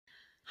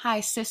Hi,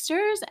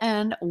 sisters,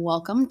 and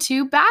welcome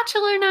to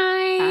Bachelor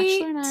Night.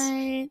 Bachelor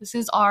Night. This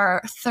is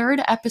our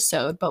third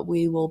episode, but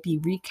we will be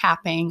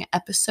recapping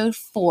episode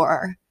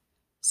 4.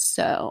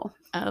 So,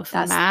 Of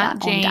that's Matt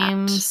that on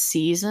James' that.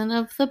 season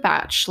of The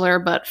Bachelor.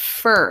 But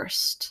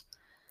first,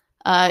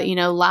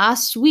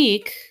 last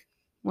week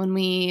when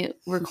we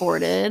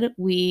recorded,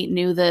 we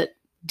knew that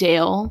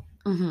Dale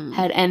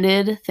had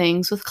ended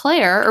things with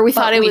Claire, or we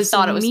thought it was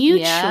mutual.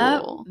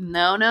 Yeah.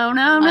 No.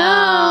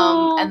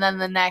 And then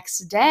the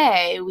next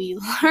day, we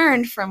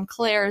learned from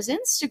Claire's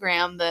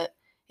Instagram that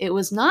it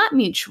was not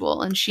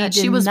mutual, and she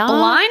was not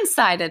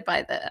blindsided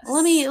by this.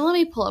 Let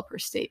me pull up her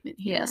statement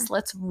here. Yes,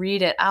 let's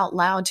read it out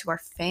loud to our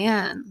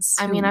fans.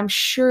 I mean, I'm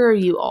sure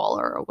you all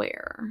are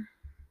aware.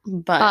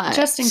 But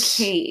just in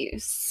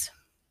case.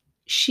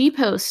 She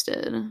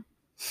posted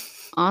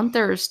on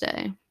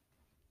Thursday,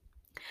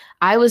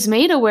 I was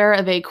made aware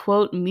of a,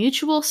 quote,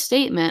 mutual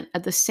statement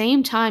at the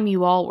same time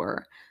you all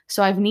were,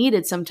 so I've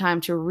needed some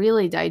time to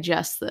really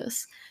digest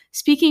this.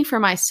 Speaking for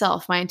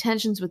myself, my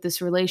intentions with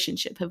this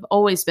relationship have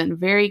always been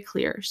very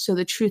clear, so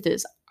the truth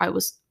is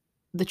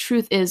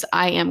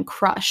I am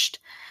crushed.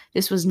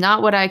 This was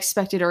not what I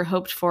expected or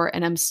hoped for,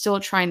 and I'm still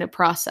trying to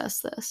process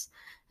this.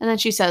 And then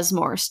she says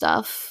more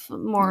stuff,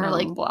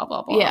 like blah,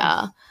 blah, blah.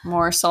 Yeah.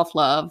 More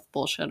self-love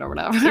bullshit or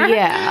whatever.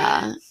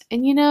 Yeah.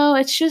 And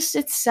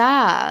it's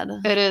sad.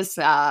 It is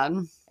sad.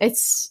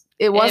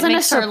 It wasn't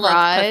a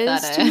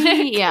surprise to me.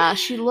 pathetic. Yeah,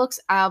 she looks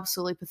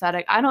absolutely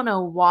pathetic. I don't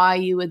know why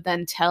you would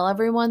then tell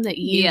everyone that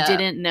you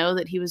didn't know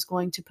that he was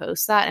going to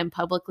post that and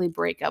publicly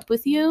break up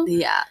with you.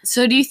 Yeah.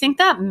 So do you think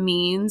that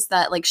means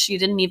that she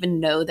didn't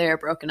even know they were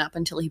broken up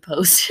until he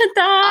posted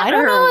that? I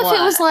don't know if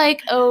it was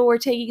like, oh, we're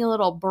taking a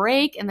little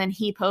break, and then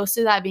he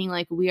posted that being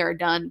like, we are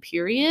done,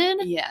 period.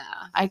 Yeah.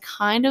 I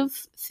kind of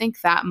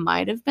think that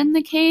might have been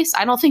the case.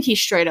 I don't think he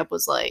straight up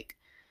was like,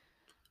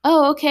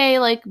 oh, okay,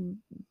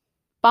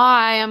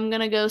 bye, I'm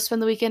gonna go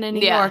spend the weekend in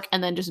New York,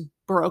 and then just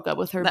broke up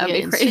with her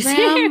via Instagram.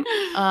 Crazy.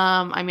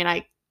 I mean,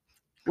 I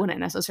wouldn't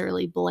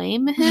necessarily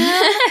blame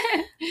him.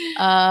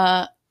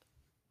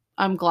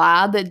 I'm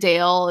glad that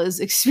Dale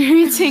is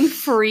experiencing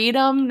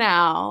freedom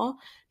now.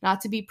 Not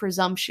to be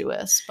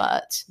presumptuous,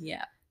 but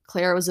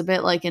Claire was a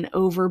bit like an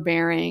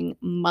overbearing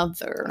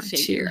mother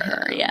to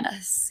her.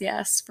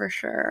 Yes, for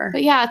sure.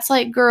 But yeah, it's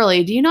like,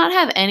 girly, do you not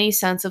have any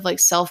sense of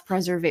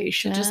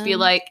self-preservation? Just be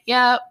like,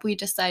 yeah, we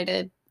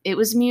decided. It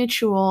was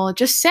mutual.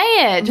 Just say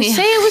it. Just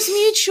say it was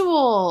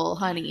mutual,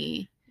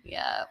 honey.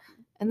 Yeah.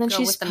 And then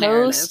she's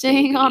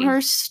posting on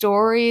her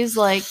stories.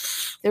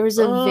 There was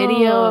a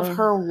video of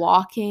her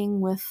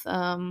walking with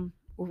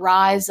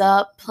Rise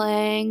Up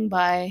playing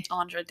by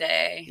Andra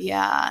Day.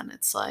 Yeah, and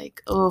it's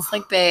like, oh. It's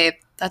like, babe,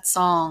 that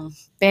song.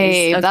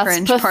 Babe, that's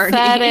cringe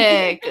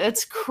pathetic. Party.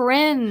 It's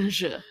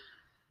cringe.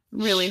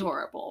 Really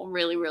horrible.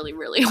 Really, really,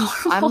 really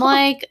horrible. I'm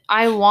like,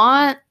 I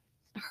want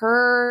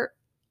her...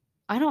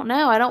 I don't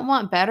know. I don't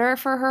want better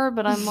for her,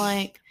 but I'm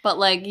like... But,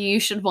 you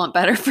should want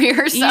better for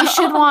yourself. You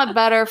should want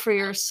better for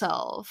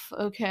yourself,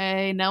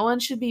 okay? No one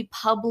should be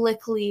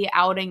publicly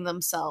outing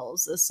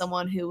themselves as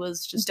someone who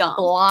was just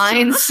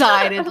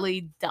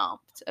blindsidedly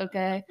dumped,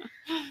 okay?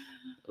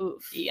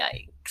 Oof.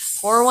 Yikes.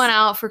 Pour one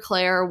out for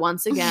Claire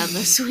once again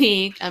this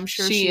week. I'm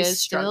sure she's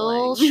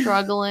still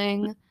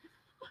struggling.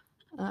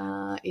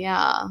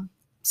 Yeah.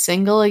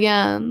 Single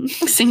again.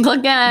 Single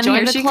again. Join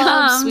Here the she club,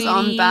 comes sweetie.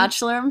 on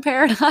Bachelor in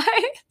Paradise.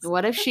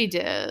 What if she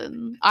did?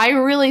 I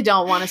really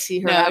don't want to see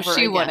her ever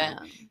she again. wouldn't.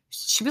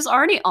 She was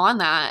already on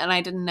that, and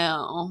I didn't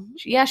know.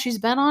 Yeah, she's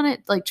been on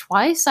it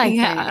twice, I think.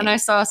 Yeah, and I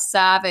saw a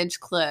savage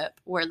clip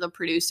where the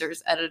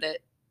producers edited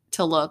it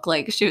to look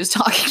like she was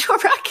talking to a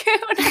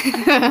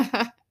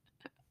raccoon.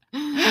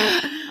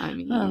 I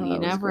mean, you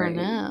never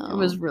know. It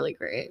was really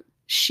great.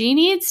 She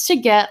needs to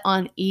get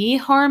on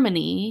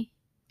eHarmony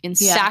in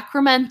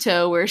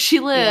Sacramento, where she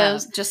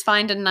lives. Yeah. Just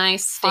find a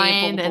nice,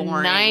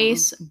 stable,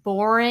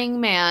 boring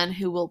man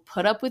who will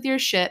put up with your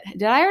shit.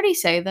 Did I already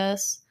say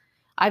this?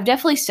 I've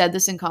definitely said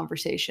this in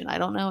conversation. I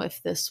don't know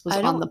if this was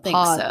on the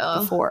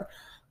pod before,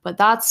 but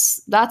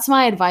that's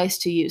my advice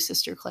to you,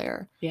 Sister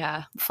Claire.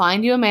 Yeah.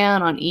 Find you a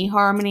man on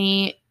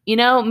eHarmony.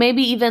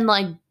 Maybe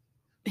even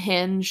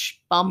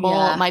Hinge,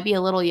 Bumble. It might be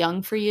a little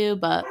young for you,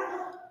 but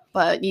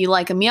you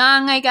like him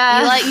young, I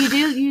guess.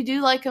 You do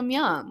like him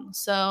young,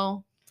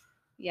 so.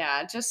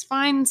 Yeah, just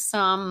find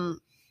some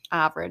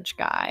average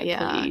guy,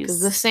 please.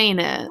 Because this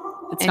ain't it.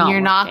 You're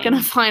not going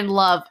to find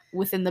love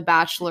within the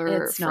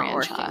Bachelor franchise. Not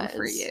working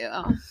for you.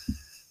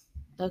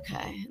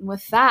 Okay, and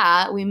with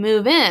that, we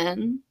move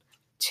in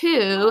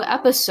to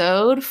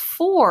episode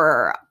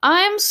 4.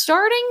 I'm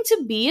starting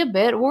to be a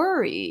bit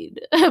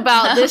worried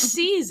about this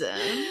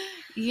season.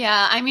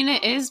 Yeah, I mean,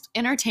 it is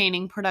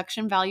entertaining.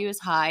 Production value is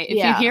high. If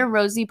you hear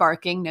Rosie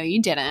barking, no,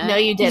 you didn't. No,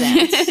 you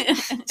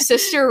didn't.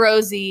 Sister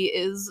Rosie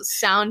is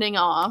sounding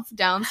off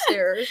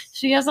downstairs.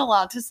 She has a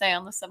lot to say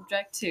on the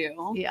subject, too.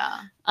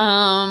 Yeah.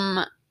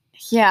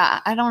 Yeah,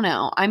 I don't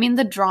know. I mean,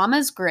 the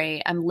drama's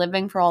great. I'm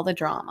living for all the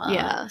drama.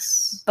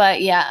 Yes.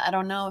 But yeah, I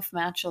don't know if the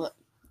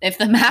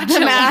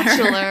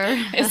Bachelor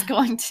is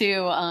going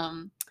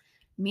to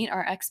meet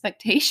our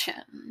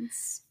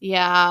expectations.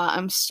 Yeah,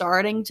 I'm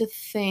starting to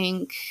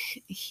think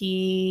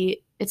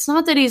it's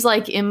not that he's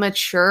like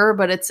immature,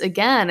 but it's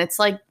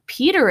like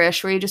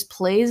Peter-ish where he just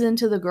plays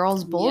into the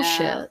girl's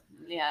bullshit.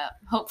 Yeah.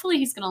 Hopefully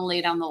he's going to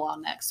lay down the law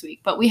next week,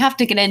 but we have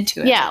to get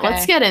into it. Yeah, okay?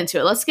 Let's get into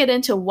it. Let's get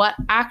into what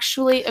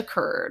actually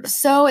occurred.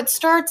 So it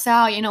starts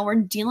out, we're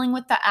dealing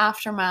with the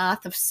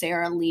aftermath of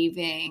Sarah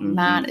leaving. Mhm.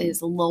 Matt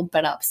is a little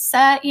bit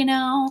upset,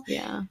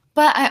 Yeah.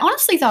 But I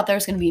honestly thought there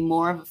was going to be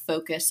more of a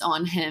focus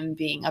on him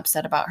being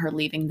upset about her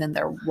leaving than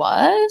there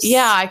was.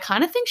 Yeah, I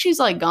kind of think she's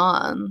like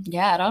gone.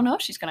 Yeah, I don't know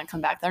if she's going to come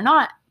back. They're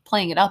not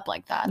playing it up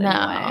like that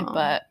anyway,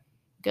 but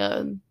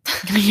good.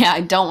 Yeah,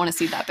 I don't want to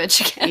see that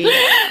bitch again.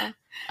 Yeah.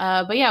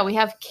 But yeah, we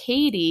have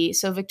Katie.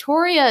 So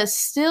Victoria is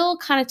still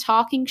kind of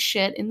talking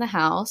shit in the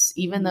house,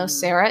 even though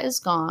Sarah is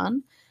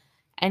gone.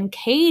 And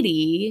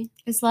Katie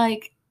is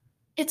like,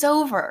 it's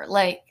over.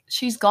 Like,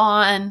 she's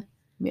gone.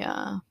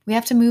 Yeah. We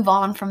have to move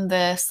on from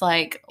this.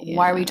 Like,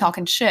 why are we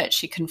talking shit?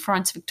 She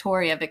confronts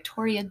Victoria.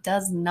 Victoria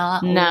does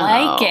not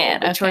like it.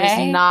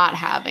 Victoria's not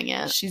having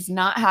it. She's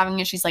not having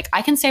it. She's like,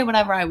 I can say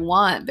whatever I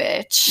want,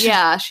 bitch.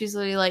 Yeah. She's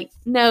literally like,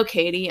 no,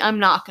 Katie, I'm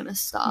not going to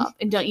stop.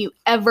 And don't you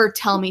ever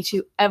tell me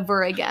to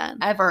ever again.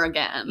 Ever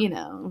again.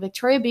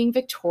 Victoria being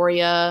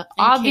Victoria.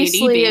 And obviously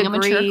Katie being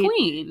agreed. a mature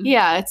queen.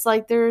 Yeah. It's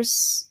like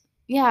there's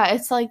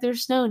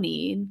no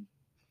need.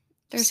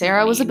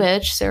 Sarah was a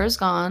bitch. Sarah's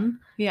gone.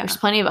 Yeah. There's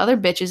plenty of other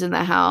bitches in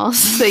the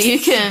house that you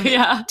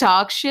can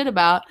talk shit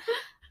about,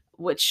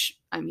 which,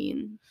 I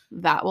mean,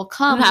 that will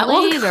come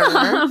later.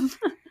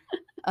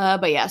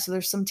 But yeah, so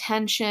there's some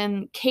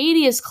tension.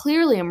 Katie is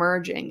clearly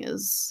emerging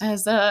as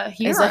a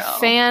hero. As a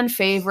fan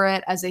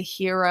favorite, as a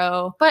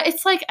hero. But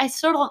it's like, I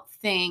still don't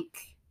think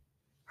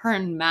her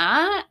and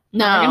Matt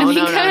are going to be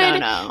good.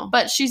 No.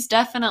 But she's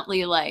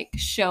definitely like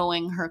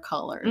showing her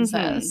colors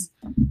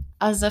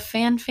as a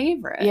fan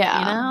favorite,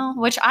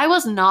 which I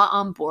was not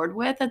on board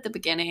with at the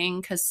beginning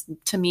because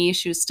to me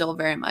she was still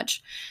very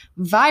much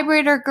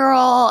vibrator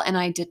girl and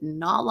I did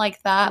not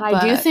like that. And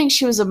I do think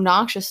she was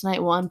obnoxious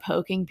night one,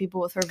 poking people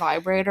with her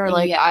vibrator.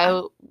 Like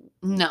I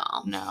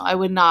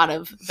would not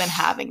have been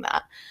having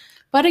that.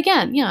 But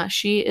again,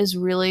 she is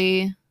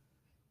really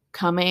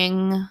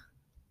coming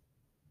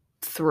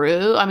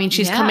through. I mean,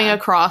 she's coming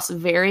across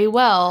very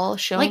well,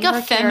 showing like her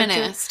a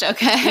feminist,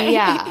 okay?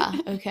 Yeah,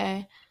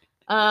 okay.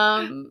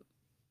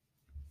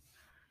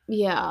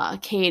 Yeah,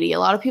 Katie. A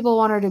lot of people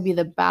want her to be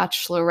the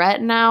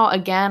Bachelorette now.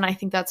 Again, I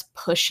think that's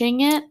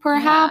pushing it,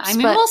 perhaps. Yeah, I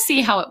mean, we'll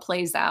see how it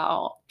plays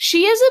out.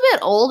 She is a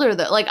bit older,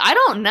 though. Like, I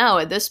don't know.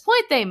 At this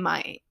point, they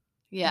might.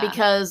 Yeah.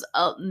 Because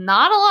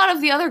not a lot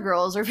of the other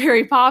girls are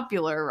very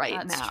popular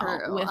now. That's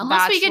true. With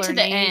Unless we get to the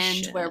Bachelor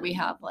end where we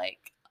have, like,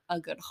 a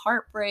good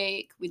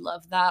heartbreak. We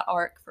love that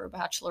arc for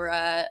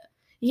Bachelorette.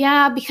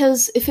 Yeah,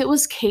 because if it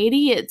was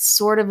Katie, it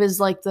sort of is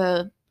like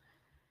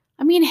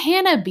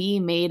Hannah B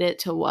made it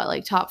to what,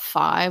 like top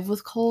 5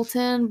 with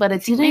Colton, but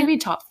it didn't. Maybe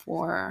top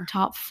 4.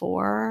 Top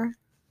 4?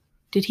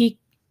 Did he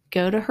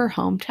go to her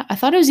hometown? I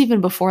thought it was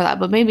even before that,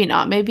 but maybe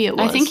not. Maybe it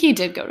was. I think he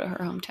did go to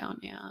her hometown,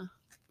 yeah.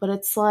 But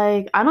it's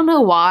like, I don't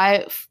know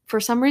why. For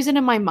some reason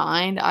in my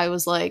mind, I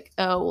was like,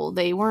 oh, well,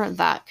 they weren't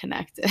that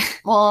connected.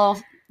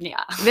 Well,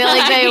 yeah.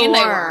 They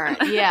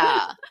weren't.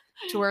 Yeah.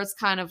 To where it's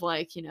kind of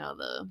like,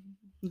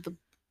 the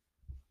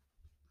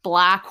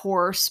black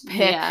horse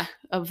pick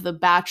of the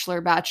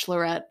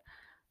Bachelorette,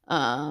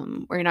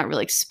 where you're not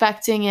really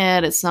expecting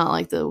it. It's not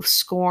like the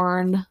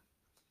scorned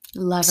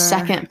lover,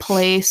 second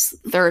place,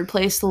 third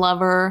place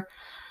lover.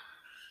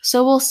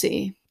 So we'll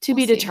see. To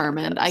be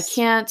determined. I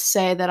can't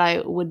say that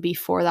I would be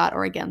for that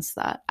or against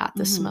that at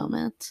this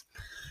moment.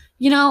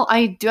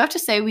 I do have to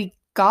say we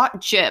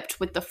got gypped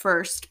with the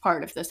first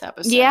part of this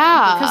episode.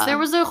 Yeah. Because there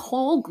was a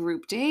whole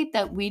group date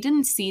that we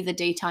didn't see the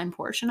daytime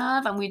portion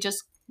of, and we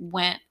just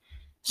went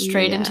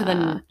straight into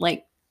the,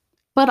 like,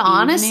 but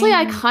honestly,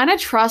 I kind of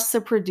trust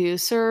the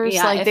producers.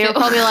 Yeah, like, they were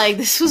probably like,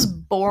 this was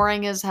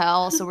boring as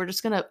hell, so we're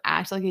just going to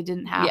act like it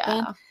didn't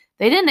happen. Yeah.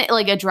 They didn't,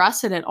 like,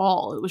 address it at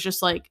all. It was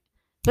just like,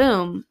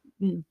 boom,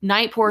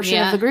 night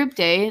portion of the group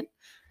date.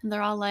 And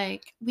they're all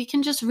like, we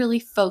can just really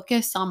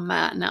focus on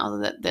Matt now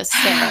that this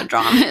Sarah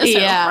drama is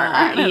over.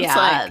 And it's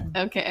like,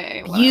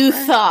 okay, whatever. You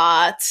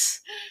thought.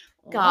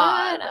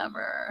 God.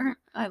 Whatever.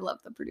 I love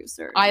the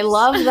producers. I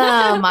love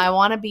them. I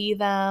want to be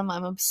them.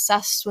 I'm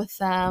obsessed with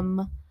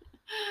them.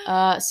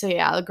 So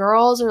yeah, the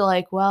girls are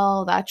like,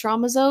 well, that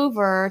drama's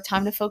over.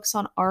 Time to focus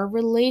on our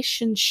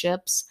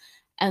relationships.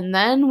 And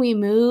then we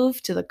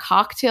move to the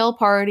cocktail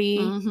party.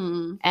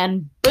 Mm-hmm.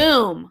 And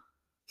boom,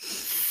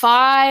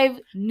 5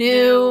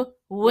 new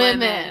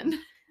women.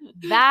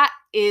 That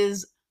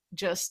is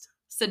just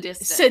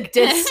sadistic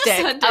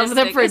of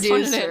the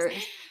producers.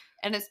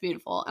 And it's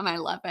beautiful, and I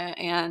love it.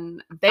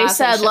 And they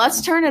said,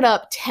 let's turn it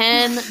up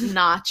 10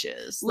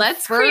 notches.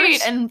 Let's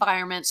create an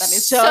environment that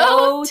is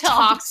so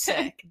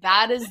toxic.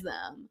 That is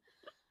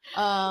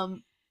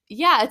them.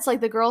 yeah, it's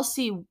like the girls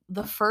see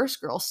the first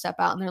girl step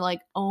out and they're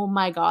like, oh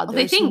my God,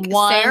 they think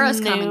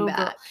Sarah's coming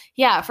back.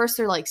 Yeah, at first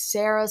they're like,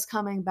 Sarah's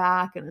coming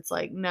back. And it's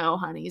like, no,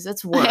 honeys,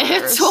 it's worse.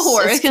 It's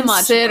worse. It's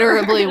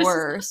considerably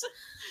worse.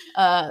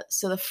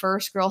 So the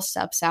first girl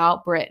steps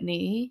out,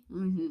 Brittany,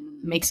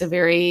 makes a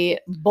very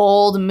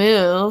bold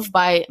move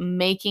by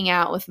making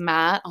out with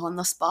Matt on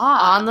the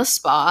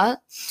spot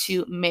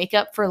to make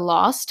up for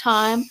lost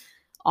time.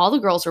 All the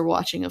girls are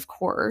watching, of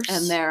course.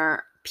 And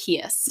they're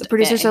pissed. The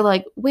producers are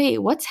like, wait,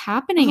 what's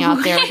happening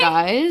out there,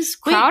 guys?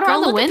 Crowd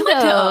around the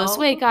windows.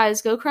 Wait,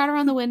 guys, go crowd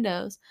around the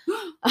windows.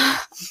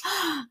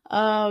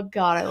 Oh,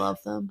 God, I love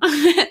them.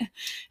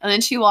 And then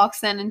she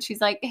walks in and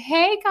she's like,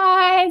 hey,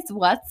 guys,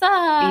 what's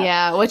up?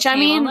 Yeah, which I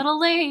mean, a little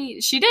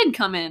late. She did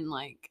come in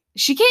like.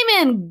 She came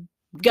in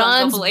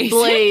guns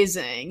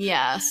blazing.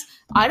 Yes.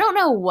 I don't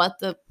know what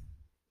the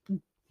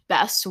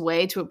best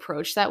way to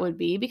approach that would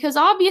be, because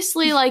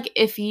obviously, like,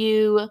 if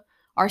you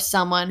are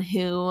someone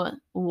who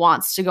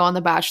wants to go on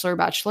The Bachelor or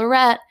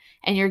Bachelorette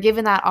and you're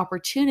given that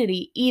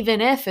opportunity,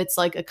 even if it's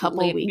like a couple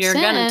weeks you're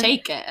gonna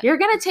take it. You're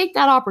gonna take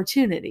that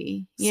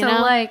opportunity. You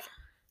know? Like,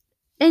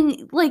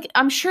 and like,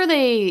 I'm sure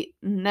they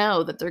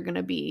know that they're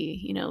gonna be,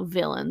 you know,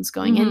 villains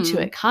going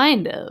into it,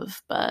 kind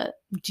of. But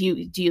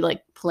do you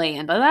like play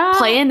into that?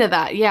 Play into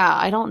that? Yeah,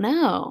 I don't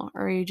know.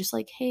 Or are you just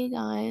like, hey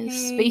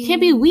guys, but you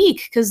can't be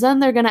weak, because then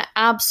they're gonna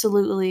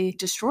absolutely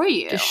destroy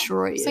you.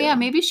 So yeah,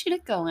 maybe she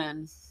did go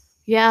in.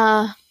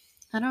 Yeah.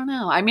 I don't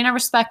know. I mean, I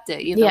respect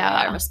it. Either way,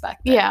 I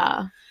respect it.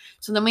 Yeah.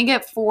 So then we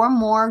get 4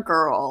 more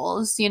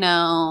girls, you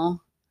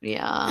know.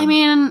 Yeah. I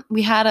mean,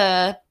 we had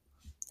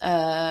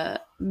a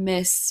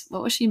Miss,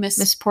 what was she?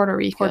 Miss Puerto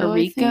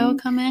Rico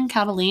come in,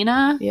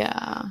 Catalina.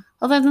 Yeah.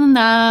 Other than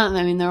that,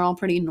 I mean, they're all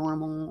pretty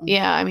normal.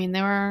 Yeah, I mean,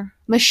 they were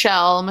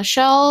Michelle,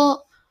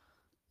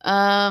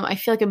 I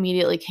feel like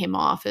immediately came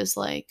off as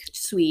like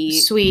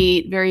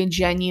sweet, very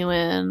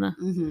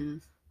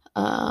genuine.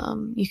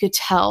 You could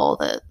tell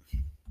that,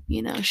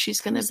 you know,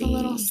 she's going to be a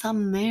little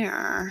some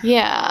there.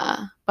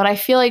 Yeah. But I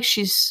feel like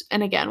she's,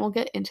 and again, we'll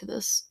get into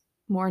this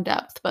more in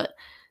depth, but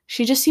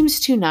she just seems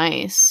too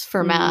nice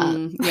for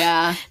Matt.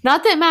 Yeah.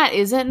 Not that Matt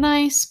isn't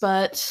nice,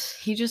 but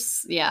he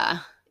just, yeah.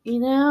 You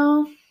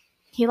know,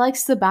 he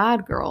likes the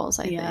bad girls,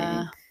 I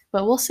think.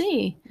 But we'll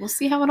see. We'll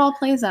see how it all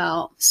plays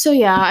out. So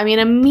yeah, I mean,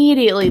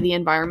 immediately the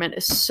environment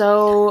is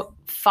so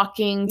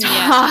fucking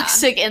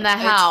toxic in the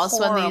house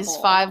when these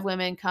 5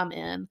 women come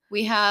in.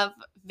 We have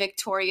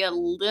Victoria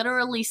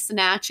literally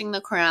snatching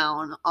the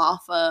crown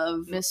off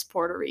of Miss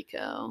Puerto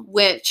Rico.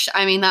 Which,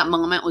 I mean, that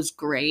moment was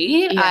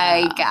great. Yeah.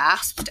 I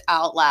gasped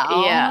out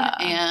loud. Yeah.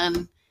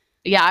 And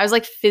yeah, I was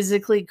like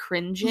physically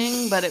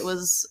cringing, but it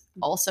was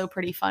also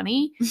pretty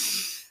funny.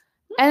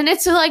 And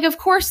it's like, of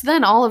course,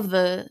 then all of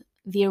the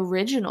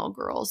original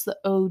girls, the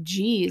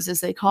OGs as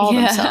they call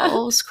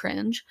themselves,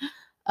 cringe,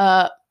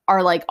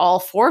 are like all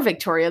for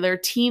Victoria. They're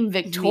team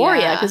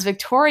Victoria, because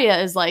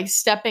Victoria is like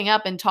stepping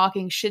up and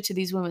talking shit to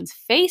these women's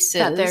faces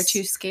that they're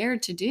too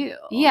scared to do.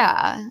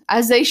 Yeah,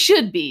 as they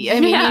should be. I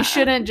mean, you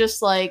shouldn't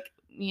just like,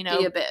 you know,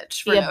 be a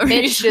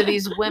bitch to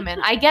these women.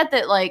 I get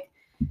that, like,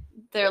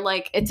 they're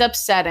like, it's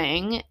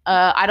upsetting.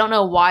 I don't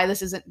know why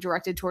this isn't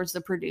directed towards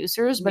the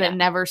producers, but it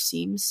never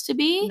seems to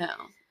be. No.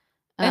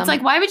 It's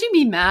like, why would you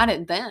be mad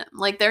at them?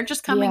 Like, they're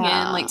just coming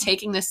in, like,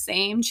 taking the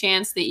same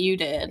chance that you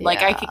did.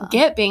 Like, I could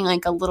get being,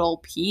 like, a little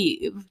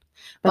peeved.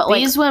 But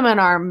these women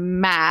are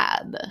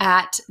mad.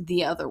 At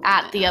the other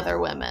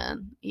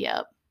women.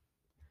 Yep.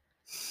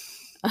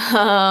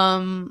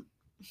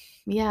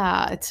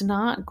 Yeah, it's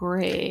not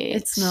great.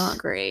 It's not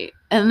great.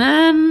 And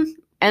then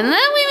we move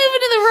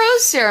into the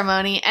rose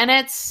ceremony, and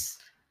it's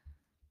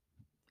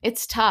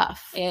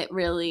tough. It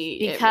really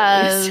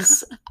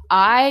because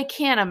I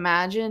can't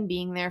imagine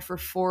being there for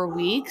 4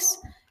 weeks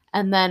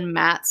and then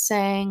Matt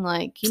saying,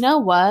 like, you know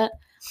what?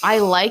 I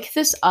like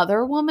this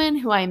other woman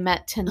who I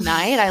met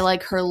tonight. I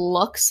like her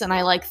looks, and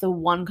I like the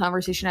one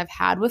conversation I've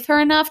had with her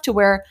enough to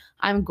where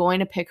I'm going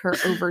to pick her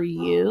over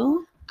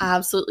you.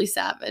 Absolutely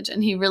savage.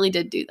 And he really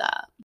did do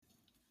that.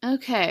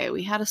 Okay,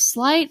 we had a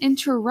slight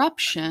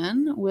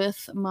interruption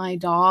with my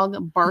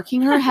dog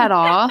barking her head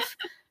off.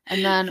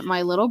 And then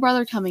my little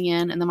brother coming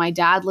in, and then my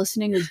dad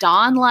listening to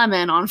Don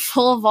Lemon on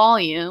full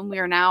volume. We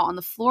are now on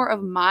the floor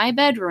of my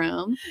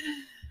bedroom.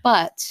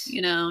 But,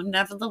 you know,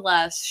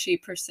 nevertheless, she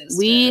persisted.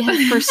 We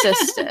have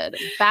persisted.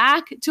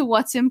 Back to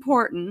what's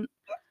important.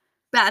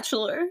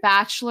 Bachelor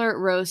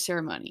rose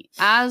ceremony.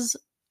 As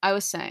I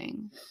was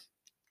saying,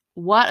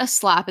 what a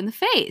slap in the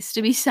face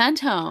to be sent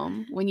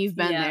home when you've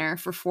been there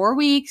for 4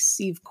 weeks.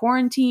 You've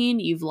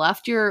quarantined. You've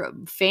left your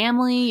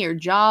family, your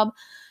job.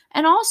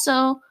 And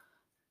also,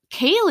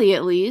 Kaylee,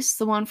 at least,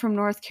 the one from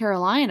North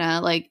Carolina,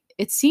 like,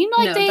 it seemed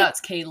like that's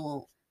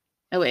Kayla.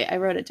 Oh, wait, I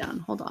wrote it down.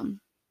 Hold on.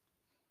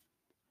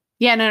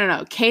 Yeah,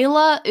 no.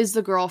 Kayla is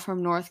the girl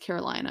from North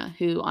Carolina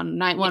who on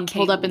night 1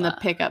 pulled up in the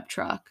pickup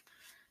truck,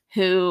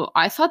 who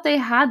I thought they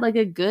had, like,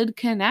 a good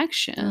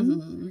connection.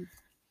 Mm-hmm.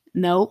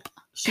 Nope.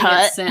 She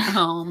gets sent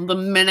home the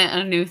minute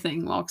a new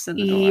thing walks in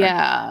the door.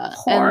 Yeah.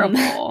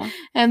 Horrible.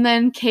 And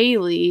then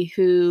Kaylee,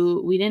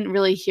 who we didn't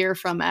really hear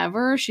from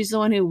ever, she's the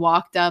one who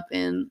walked up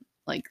in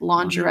like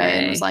lingerie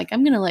and was like,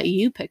 I'm going to let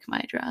you pick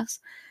my dress.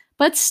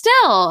 But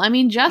still, I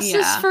mean,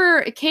 justice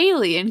for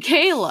Kaylee and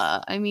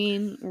Kayla. I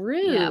mean,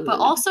 rude. Yeah, but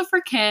also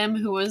for Kim,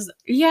 who was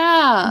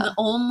the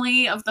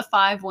only of the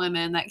 5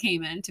 women that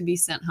came in to be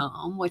sent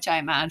home, which I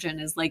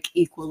imagine is like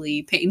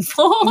equally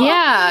painful.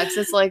 Yeah, because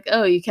it's like,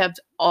 oh, you kept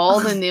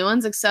all the new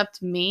ones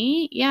except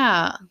me?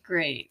 Yeah.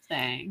 Great,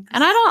 thanks.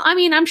 And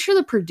I'm sure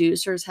the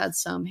producers had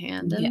some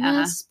hand in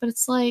this, but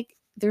it's like,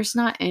 there's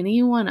not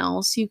anyone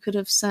else you could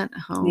have sent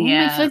home.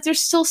 Yeah. I feel like there's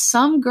still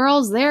some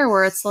girls there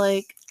where it's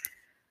like,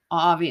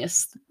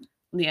 obvious.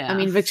 Yeah. I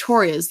mean,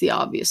 Victoria is the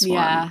obvious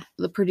one.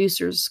 The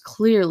producers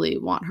clearly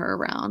want her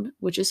around,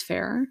 which is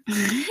fair.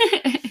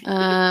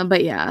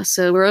 But yeah,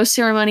 so rose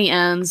ceremony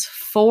ends.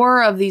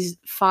 4 of these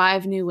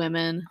 5 new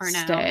women are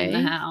now in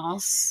the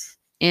house.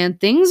 And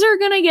things are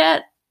going to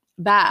get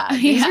bad.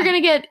 Things are going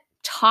to get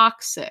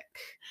toxic.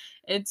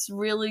 It's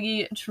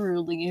really,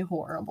 truly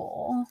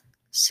horrible.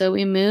 So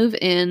we move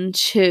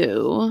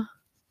into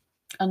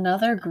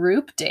another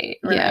group date,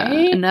 right? Yeah,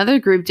 another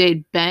group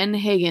date. Ben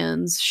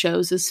Higgins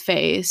shows his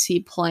face. He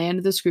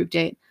planned this group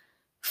date.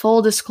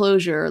 Full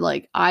disclosure,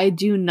 like, I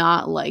do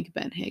not like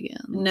Ben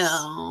Higgins.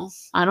 No.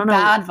 I don't know.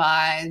 Bad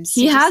vibes.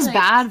 He has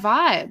bad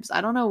vibes.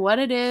 I don't know what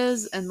it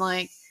is. And,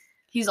 like,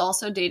 he's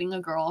also dating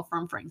a girl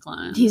from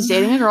Franklin. He's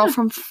dating a girl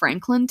from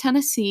Franklin,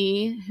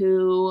 Tennessee,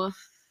 who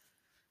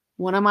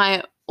one of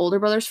my older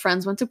brother's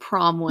friends went to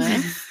prom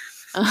with.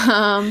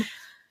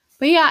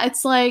 But yeah,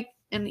 it's like,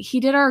 and he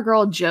did our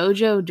girl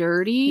JoJo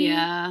dirty.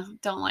 Yeah,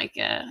 don't like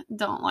it.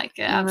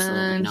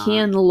 Absolutely not. He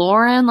and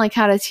Lauren like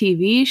had a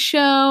TV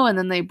show, and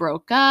then they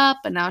broke up,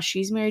 and now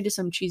she's married to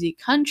some cheesy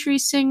country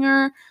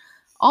singer.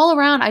 All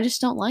around, I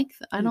just don't like.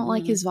 I don't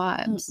like his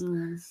vibes.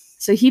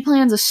 So he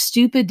plans a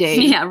stupid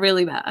date. Yeah,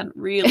 really bad.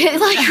 Really,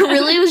 it like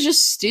really was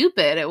just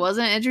stupid. It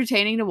wasn't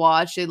entertaining to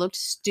watch. They looked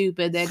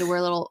stupid. They had to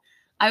wear little.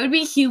 I would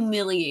be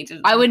humiliated.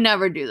 I would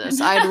never do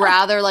this. I'd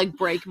rather like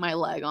break my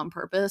leg on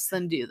purpose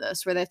than do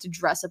this, where they have to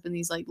dress up in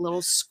these like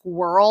little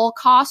squirrel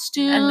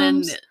costumes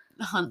and then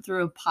hunt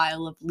through a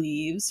pile of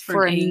leaves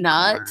for a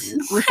nut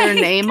with their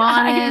name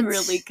on it. I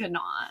really could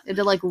not. They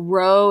did like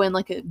row in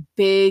like a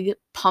big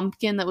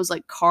pumpkin that was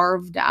like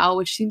carved out,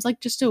 which seems like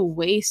just a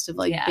waste of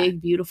like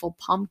big beautiful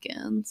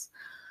pumpkins.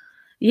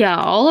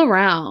 Yeah, all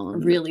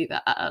around really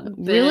bad.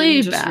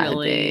 Really bad.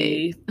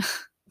 Really.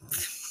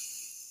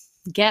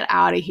 Get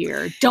out of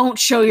here. Don't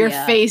show your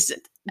face to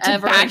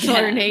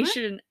Bachelor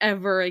Nation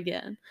ever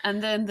again.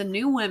 And then the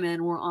new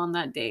women were on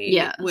that date,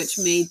 which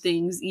made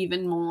things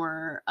even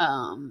more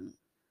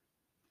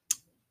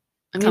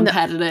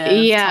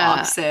competitive,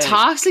 toxic.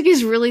 Toxic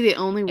is really the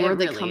only word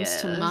that comes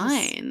to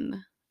mind.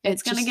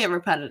 It's going to get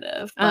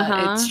repetitive,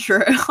 but it's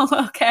true.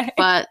 Okay.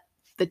 But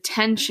the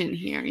tension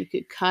here, you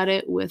could cut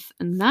it with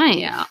a knife.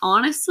 Yeah,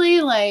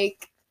 honestly,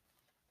 like,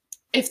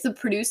 if the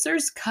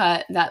producers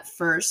cut that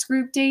first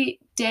group date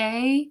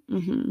day,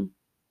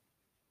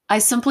 I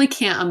simply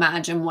can't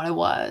imagine what it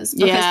was.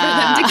 Because for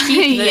them to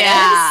keep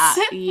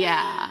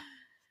this.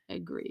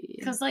 Agreed.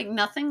 Because, like,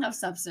 nothing of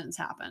substance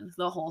happened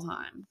the whole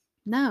time.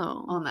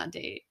 No. On that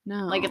date.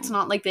 No. Like, it's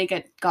not like they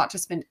got to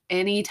spend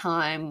any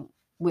time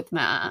with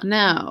Matt.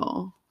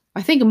 No.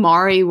 I think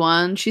Mari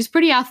won. She's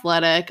pretty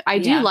athletic. I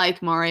do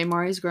like Mari.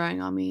 Mari's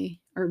growing on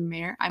me. Or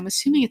Mary. I'm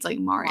assuming it's like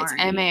Mari. It's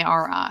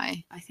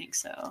Mari. I think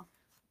so.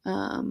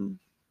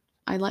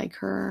 I like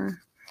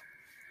her.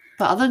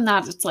 But other than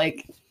that, it's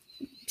like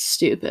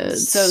stupid.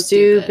 So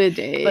stupid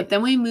date. But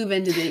then we move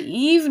into the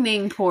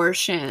evening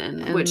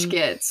portion, which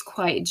gets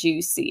quite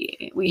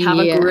juicy. We have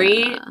a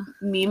great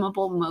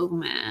memeable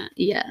moment.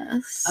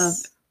 Yes. Of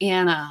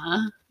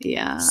Anna.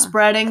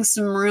 Spreading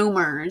some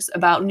rumors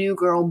about new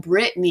girl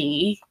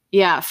Brittany.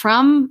 Yeah,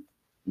 from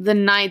the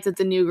night that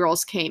the new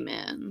girls came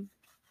in.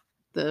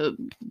 The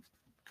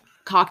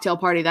cocktail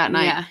party that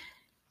night. Yeah.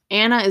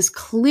 Anna is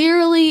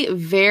clearly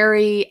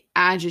very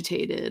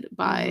agitated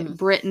by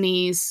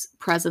Brittany's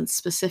presence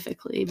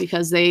specifically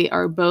because they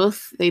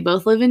both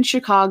live in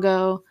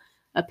Chicago.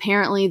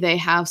 Apparently they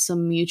have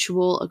some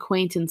mutual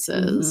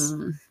acquaintances.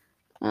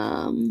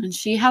 And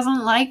she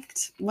hasn't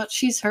liked what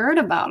she's heard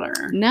about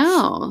her.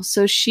 No.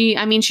 So she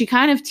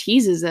kind of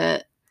teases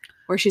it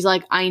where she's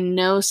like, I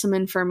know some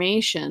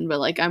information,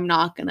 but like, I'm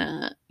not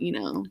gonna,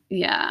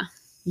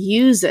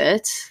 use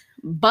it.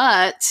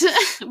 But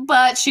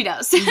she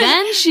does.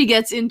 Then she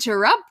gets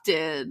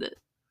interrupted,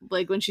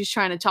 like when she's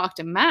trying to talk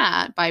to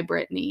Matt by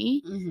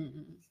Brittany,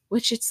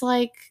 which it's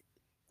like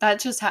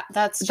that's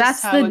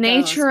the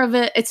nature of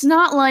it. It's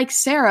not like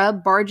Sarah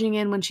barging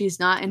in when she's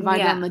not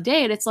invited on the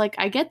date. It's like,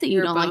 I get that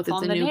you don't like that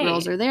the new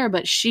girls are there,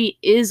 but she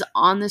is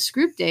on this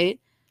group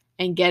date,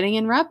 and getting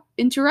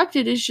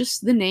interrupted is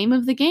just the name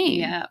of the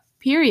game. Yeah.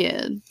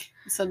 Period.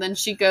 So then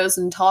she goes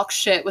and talks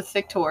shit with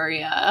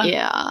Victoria.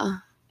 Yeah.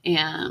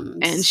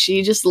 And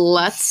she just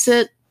lets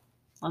it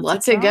go,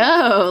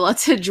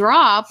 lets it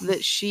drop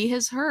that she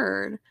has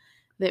heard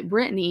that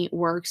Brittany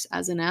works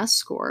as an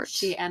escort.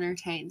 She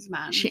entertains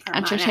men. She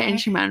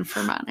entertains men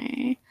for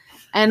money.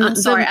 And I'm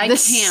sorry, the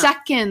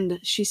second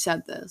she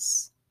said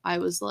this, I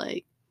was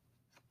like,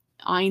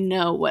 I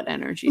know what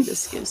energy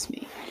this gives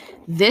me.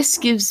 This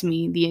gives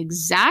me the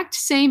exact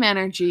same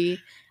energy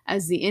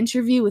as the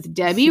interview with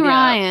Debbie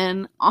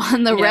Ryan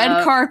on the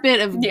red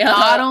carpet of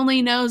God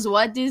only knows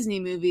what Disney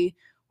movie,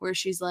 where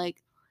she's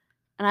like,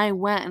 and I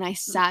went and I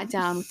sat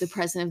down with the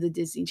president of the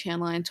Disney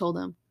Channel and I told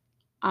him,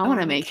 I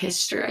want to make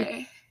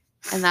history.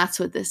 And that's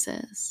what this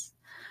is.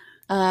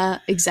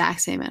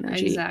 Exact same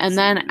energy. And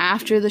then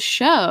after the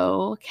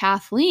show,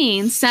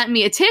 Kathleen sent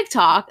me a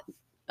TikTok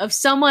of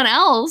someone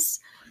else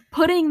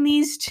putting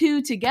these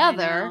two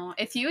together.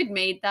 If you had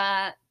made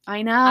that,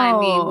 I know. I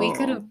mean, we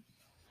could have,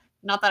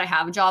 not that I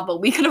have a job,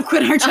 but we could have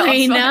quit our jobs.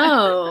 I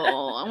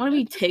know. I want to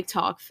be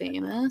TikTok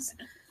famous.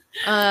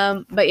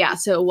 But yeah,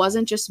 so it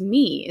wasn't just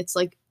me. It's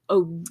like,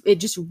 it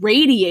just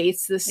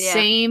radiates the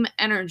same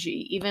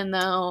energy, even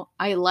though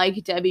I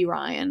like Debbie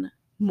Ryan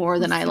more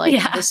than I like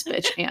this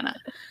bitch, Anna.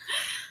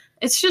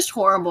 It's just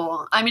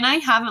horrible. I mean, I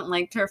haven't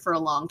liked her for a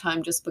long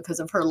time just because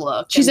of her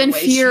look. She's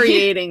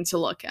infuriating to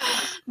look at.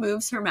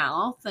 Moves her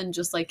mouth, and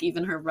just like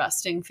even her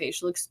resting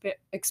facial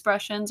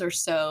expressions are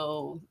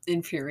so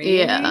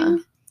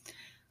infuriating.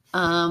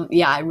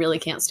 Yeah, I really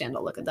can't stand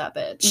to look at that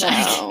bitch.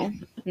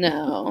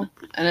 No.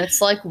 And it's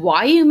like,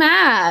 why are you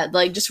mad?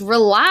 Like, just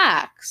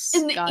relax.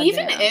 And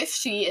even if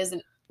she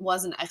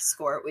was an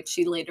escort, which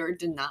she later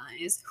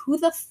denies, who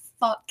the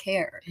fuck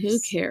cares? Who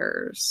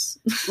cares?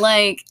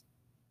 Like,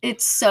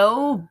 it's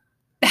so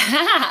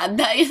bad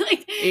that,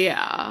 like,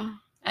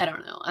 I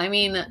don't know. I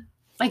mean,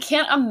 I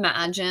can't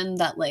imagine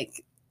that,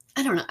 like,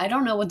 I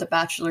don't know what The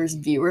Bachelor's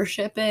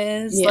viewership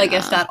is. Yeah. Like,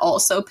 if that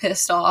also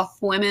pissed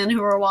off women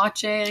who are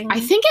watching.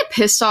 I think it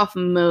pissed off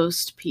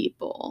most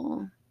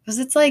people. Because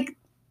it's like,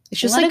 it's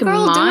just like,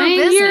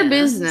 mind your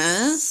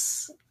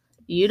business.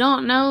 You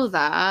don't know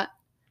that.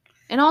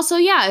 And also,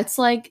 it's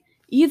like,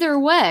 either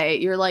way,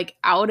 you're like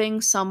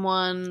outing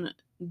someone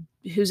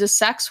who's a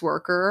sex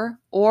worker,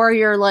 or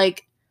you're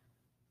like,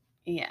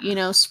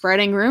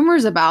 spreading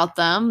rumors about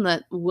them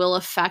that will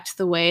affect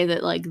the way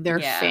that like their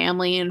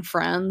family and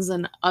friends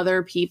and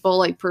other people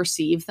like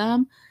perceive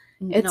them.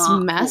 It's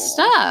messed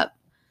up.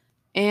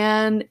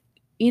 And,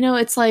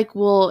 it's like,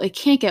 well, it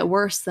can't get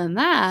worse than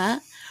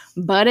that.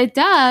 But it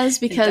does,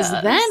 because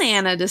then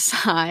Anna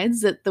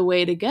decides that the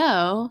way to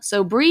go.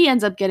 So Bree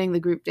ends up getting the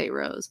group date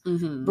rose.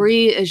 Mm-hmm.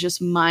 Bree is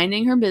just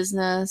minding her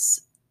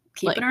business.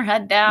 Keeping her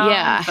head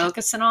down.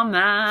 Focusing on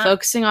Matt.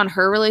 Focusing on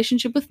her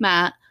relationship with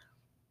Matt.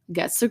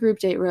 Gets the group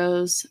date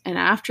rose. And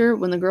after,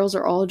 when the girls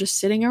are all just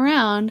sitting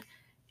around,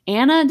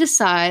 Anna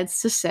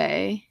decides to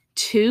say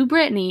to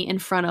Brittany in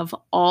front of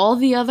all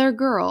the other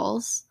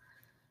girls,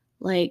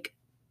 like,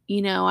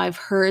 I've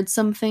heard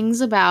some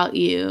things about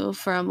you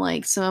from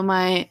like some of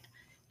my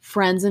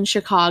friends in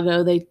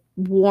Chicago. They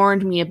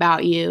warned me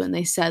about you, and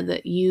they said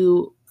that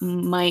you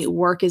might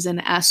work as an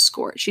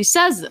escort. She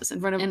says this in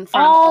front of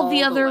all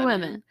the other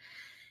women.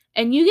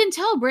 And you can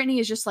tell Brittany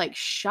is just like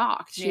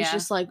shocked. She's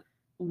just like,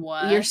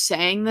 what? You're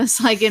saying this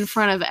like in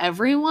front of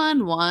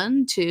everyone?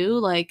 1, 2,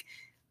 like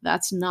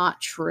that's not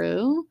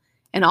true.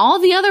 And all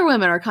the other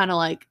women are kind of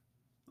like,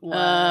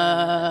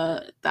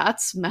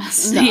 that's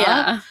messed up.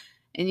 Yeah.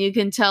 And you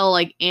can tell,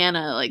 like,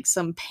 Anna, like,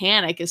 some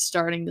panic is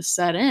starting to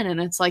set in.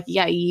 And it's like,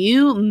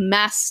 you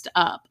messed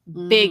up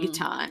big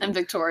time. And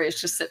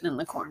Victoria's just sitting in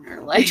the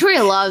corner. Like,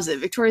 Victoria loves it.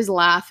 Victoria's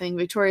laughing.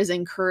 Victoria's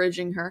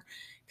encouraging her.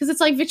 Because it's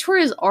like,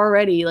 Victoria's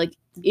already, like,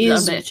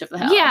 is the bitch of the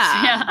house.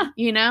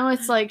 Yeah.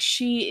 It's like,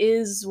 she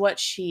is what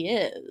she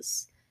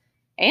is.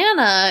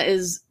 Anna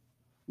is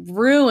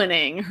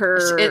ruining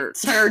her.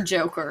 It's her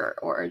Joker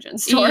origin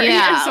story.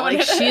 Yeah,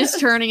 like she's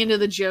turning into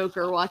the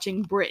Joker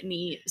watching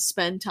Brittany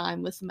spend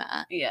time with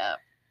Matt. Yeah.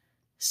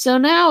 So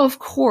now, of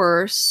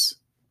course,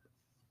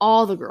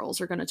 all the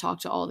girls are going to talk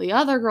to all the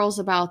other girls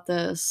about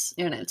this.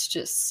 And it's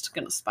just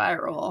going to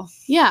spiral.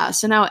 Yeah,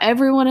 so now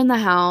everyone in the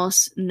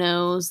house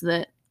knows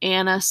that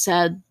Anna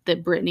said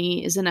that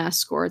Brittany is an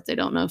escort. They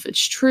don't know if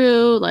it's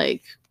true,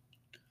 like,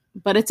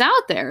 but it's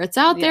out there. It's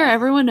out there.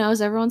 Everyone knows.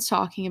 Everyone's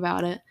talking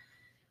about it.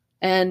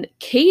 And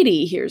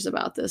Katie hears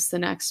about this the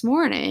next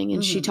morning,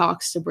 and she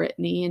talks to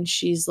Brittany, and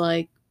she's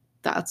like,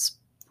 that's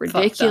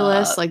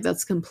ridiculous. Like,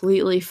 that's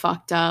completely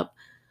fucked up.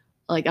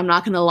 Like, I'm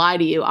not going to lie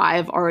to you.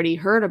 I've already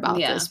heard about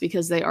this,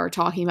 because they are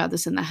talking about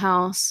this in the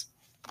house.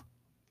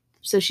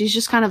 So she's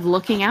just kind of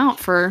looking out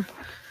for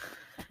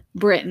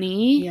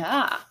Brittany.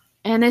 Yeah.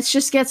 And it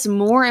just gets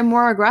more and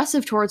more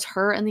aggressive towards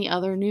her and the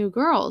other new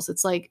girls.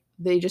 It's like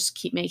they just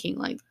keep making,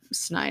 like,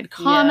 snide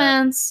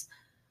comments.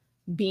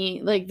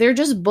 Being like, they're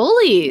just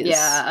bullies.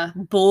 Yeah,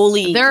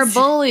 bullies. They're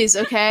bullies,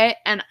 okay?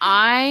 And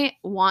I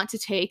want to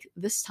take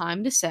this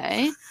time to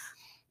say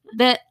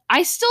that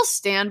I still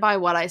stand by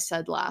what I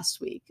said last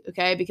week,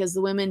 okay? Because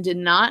the women did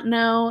not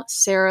know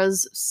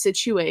Sarah's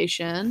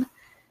situation,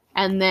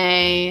 and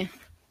they,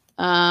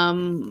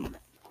 even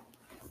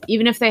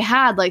if they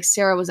had, like,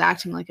 Sarah was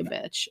acting like a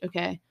bitch,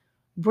 okay?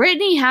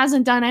 Brittany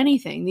hasn't done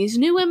anything. These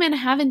new women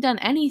haven't done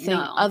anything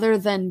other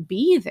than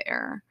be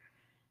there.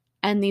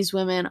 And these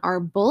women are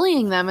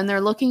bullying them and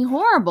they're looking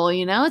horrible,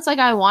 you know? It's like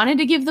I wanted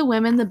to give the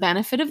women the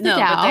benefit of the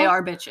doubt. But they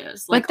are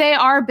bitches. But they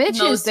are bitches.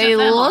 Most of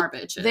them are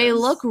bitches. They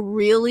look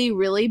really,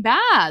 really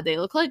bad. They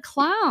look like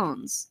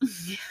clowns.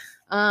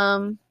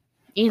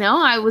 You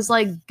know, I was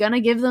like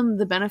gonna give them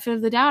the benefit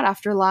of the doubt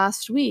after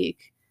last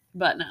week.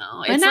 But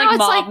no, it's like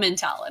mob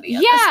mentality.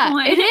 At yeah, this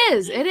point.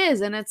 It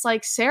is. And it's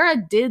like Sarah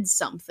did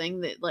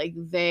something that like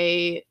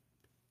they,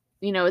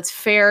 you know, it's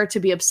fair to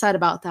be upset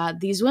about that.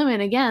 These women,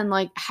 again,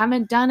 like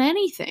haven't done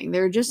anything.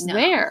 They're just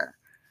there.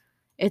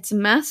 It's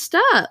messed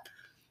up.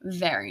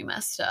 Very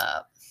messed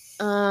up.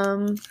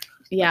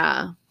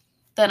 Yeah.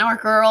 Then our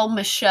girl,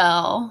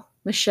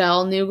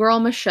 new girl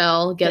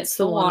Michelle gets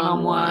the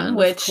one-on-one,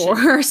 which of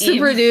course the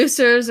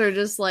producers are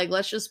just like,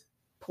 let's just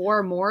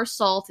pour more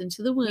salt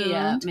into the wound.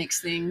 Yeah, it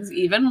makes things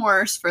even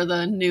worse for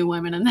the new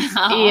women in the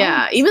house.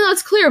 Yeah, even though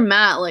it's clear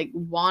Matt like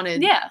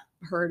wanted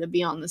her to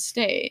be on the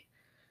state.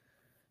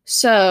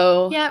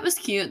 So yeah, it was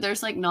cute.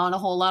 There's like not a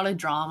whole lot of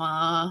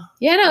drama.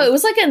 Yeah, no, it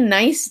was like a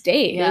nice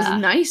date. Yeah. It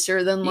was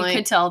nicer than you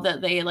could tell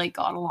that they like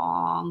got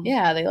along.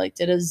 Yeah, they like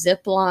did a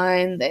zip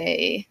line.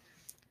 They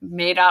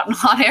made out in a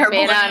hot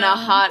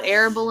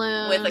air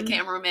balloon with a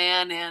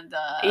cameraman and the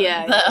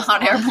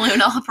hot air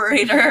balloon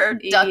operator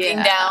ducking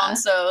down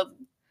so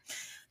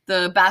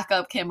the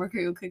backup camera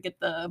crew could get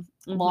the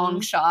long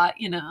shot,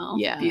 you know.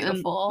 Yeah,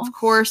 beautiful. And of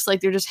course,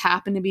 like there just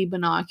happened to be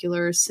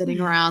binoculars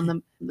sitting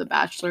around the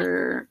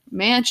bachelor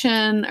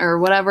mansion or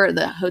whatever,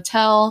 the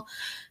hotel,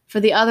 for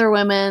the other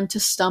women to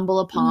stumble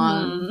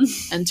upon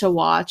and to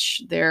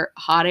watch their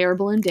hot air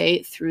balloon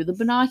date through the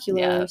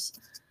binoculars.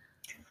 Yeah.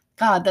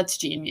 God, that's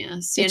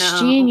genius.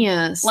 It's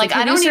genius. Like,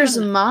 I don't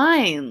even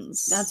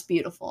minds. That's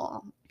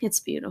beautiful.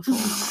 It's beautiful.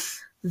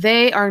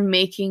 They are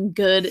making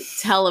good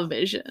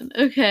television,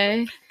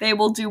 okay? They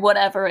will do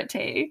whatever it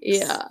takes.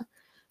 Yeah.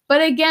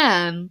 But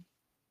again,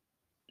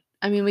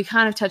 I mean, we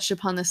kind of touched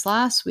upon this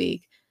last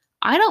week.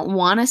 I don't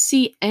want to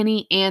see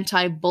any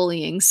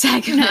anti-bullying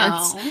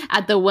segments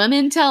at the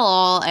Women Tell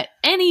All, at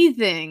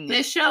anything.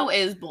 This show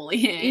is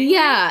bullying.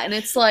 Yeah, and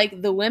it's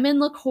like the women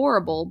look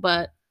horrible,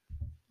 but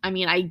I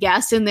mean, I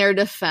guess in their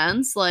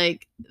defense,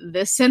 like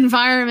this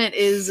environment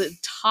is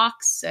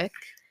toxic.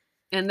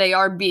 And they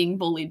are being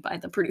bullied by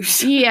the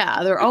producers.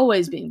 Yeah, they're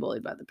always being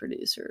bullied by the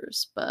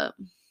producers. But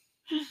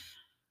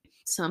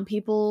some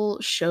people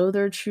show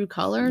their true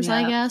colors,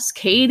 I guess.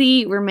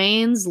 Katie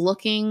remains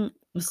looking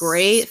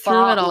great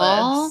through it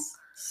all.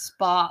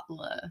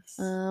 Spotless.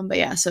 But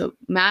yeah, so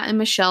Matt and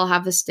Michelle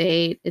have this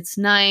date. It's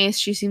nice.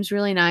 She seems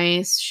really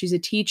nice. She's a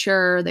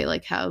teacher. They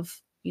like have,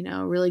 you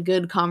know, really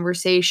good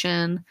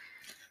conversation.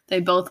 They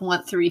both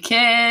want 3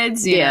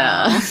 kids. You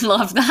know.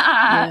 Love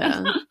that.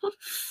 Yeah.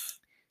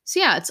 So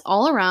yeah, it's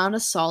all around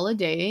a solid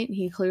date.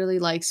 He clearly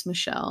likes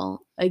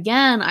Michelle.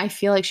 Again, I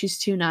feel like she's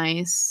too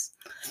nice.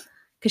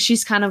 Because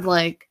she's kind of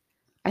like,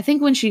 I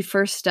think when she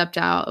first stepped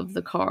out of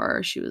the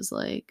car, she was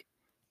like,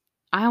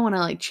 I want to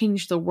like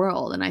change the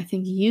world. And I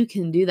think you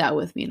can do that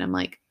with me. And I'm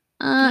like,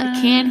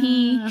 can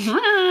he? He's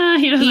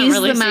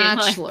the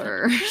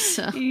matchler. Like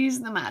so.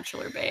 He's the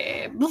matchler,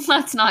 babe.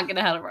 Let's not get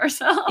ahead of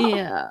ourselves.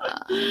 Yeah.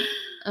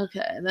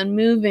 Okay, then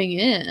moving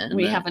in.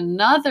 We have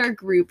another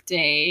group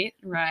date,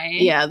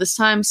 right? Yeah, this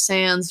time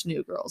sans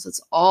new girls.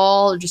 It's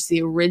all just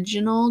the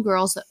original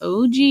girls, the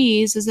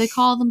OGs, as they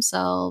call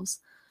themselves.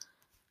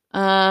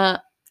 And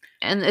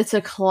it's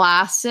a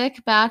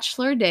classic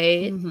bachelor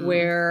date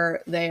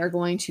where they are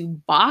going to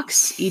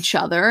box each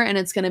other, and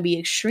it's going to be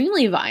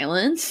extremely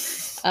violent.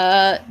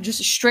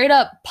 Just straight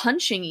up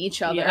punching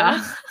each other.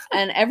 Yeah.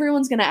 And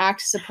everyone's going to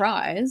act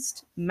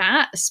surprised.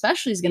 Matt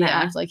especially is going to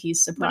act like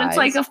he's surprised. But it's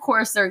like, of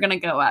course, they're going to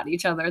go at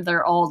each other.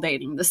 They're all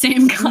dating the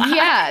same guy.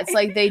 Yeah, it's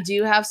like they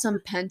do have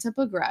some pent-up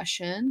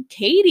aggression.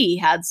 Katie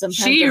had some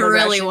pent-up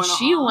aggression.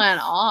 She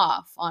went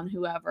off on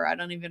whoever. I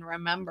don't even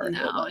remember.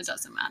 No, it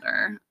doesn't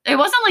matter. It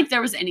wasn't like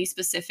there was any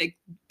specific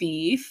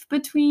beef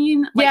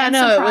between. Like,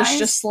 it was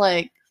just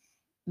like,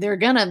 they're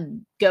gonna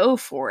go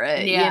for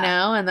it, you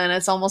know? And then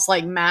it's almost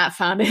like Matt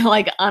found it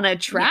like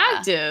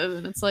unattractive.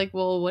 And it's like,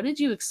 well, what did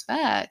you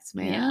expect,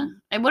 man?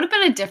 Yeah. It would have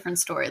been a different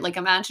story. Like,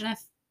 imagine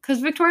if,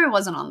 because Victoria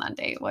wasn't on that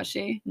date, was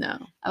she? No.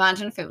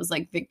 Imagine if it was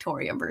like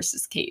Victoria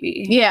versus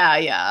Katie.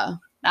 Yeah.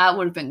 That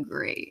would have been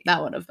great.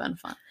 That would have been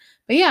fun.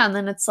 But yeah, and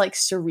then it's like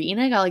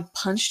Serena got like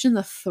punched in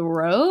the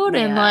throat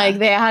and like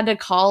they had to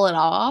call it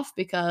off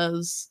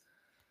because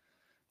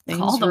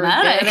call the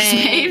medics,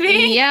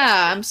 maybe.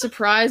 Yeah, I'm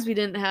surprised we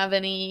didn't have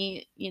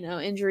any, you know,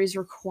 injuries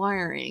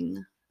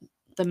requiring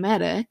the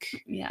medic.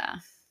 Yeah.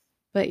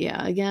 But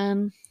yeah,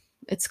 again,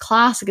 it's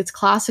classic. It's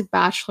classic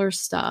bachelor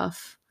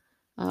stuff.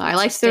 I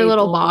liked their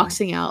little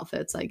boxing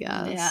outfits, I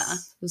guess. Yeah.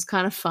 It was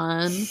kind of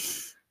fun.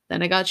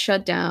 Then it got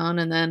shut down.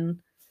 And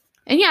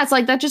yeah, it's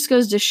like that just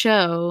goes to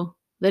show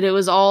that it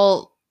was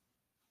all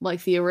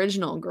like the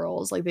original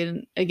girls. Like they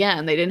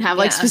didn't have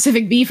like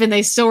specific beef and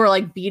they still were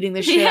like beating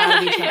the shit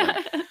out of each other.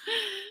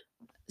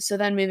 So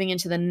then moving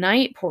into the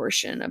night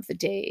portion of the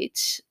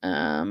date,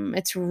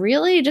 it's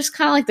really just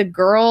kind of like the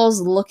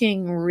girls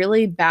looking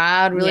really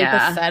bad, really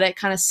pathetic,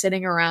 kind of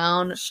sitting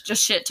around.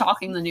 Just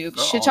shit-talking the new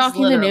girls.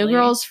 Shit-talking the new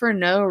girls for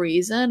no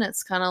reason.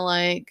 It's kind of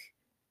like,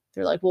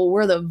 they're like, well,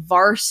 we're the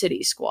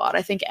varsity squad.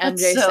 I think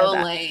MJ said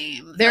that.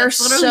 Lame. They're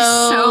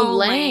so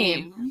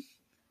lame.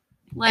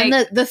 Like,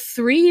 and the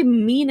three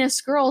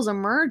meanest girls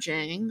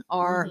emerging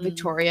are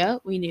Victoria,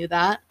 we knew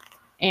that,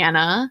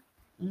 Anna,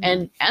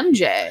 and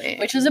MJ.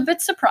 Which is a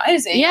bit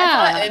surprising.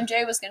 Yeah. I thought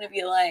MJ was going to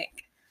be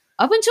like...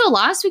 Up until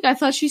last week, I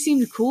thought she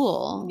seemed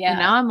cool. Yeah. And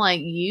now I'm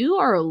like, you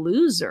are a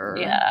loser.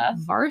 Yeah.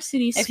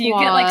 Varsity squad. If you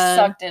get, like,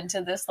 sucked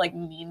into this, like,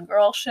 mean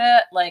girl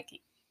shit, like,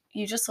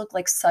 you just look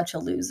like such a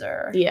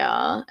loser.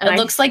 Yeah. And it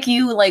looks like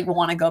you, like,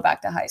 want to go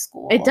back to high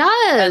school. It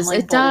does. And, like,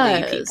 it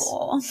does.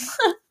 People.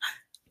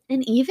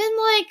 And even,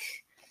 like...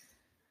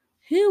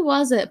 Who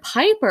was it?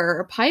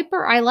 Piper,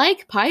 I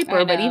like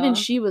Piper, but even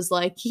she was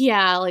like,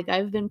 yeah, like,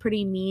 I've been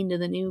pretty mean to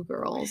the new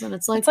girls. And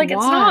it's like, why? It's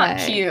not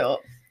cute.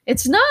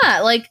 It's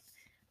not. Like,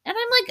 and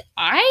I'm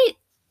like,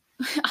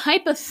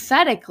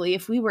 hypothetically,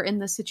 if we were in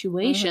this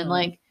situation,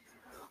 like,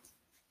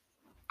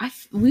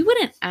 we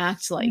wouldn't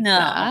act like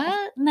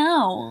that.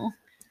 No.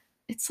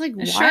 It's like,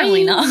 why?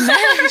 Surely not.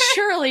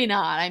 Surely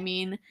not. I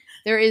mean,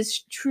 there is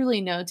truly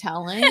no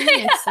telling.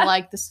 It's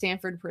like the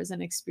Stanford prison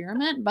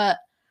experiment, but...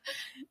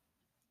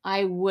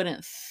 I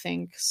wouldn't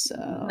think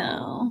so.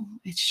 No.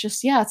 It's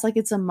just, it's like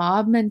it's a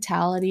mob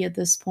mentality at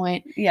this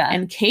point. Yeah.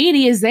 And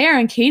Katie is there,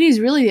 and Katie's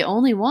really the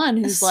only one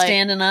who's like...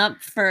 standing up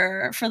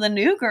for the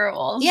new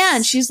girls. Yeah,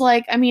 and she's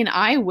like, I mean,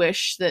 I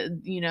wish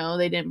that,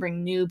 they didn't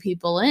bring new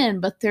people in,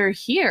 but they're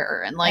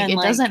here. And, like,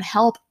 it doesn't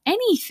help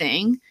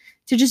anything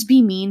to just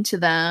be mean to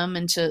them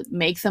and to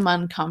make them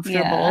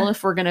uncomfortable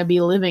if we're going to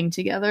be living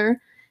together.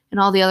 And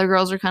all the other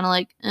girls are kind of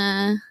like,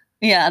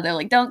 Yeah, they're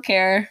like, don't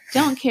care.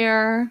 Don't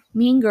care.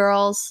 Mean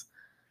girls.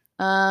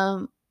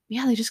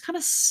 They just kind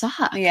of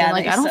suck. Yeah, and,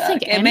 like, I don't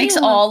think it makes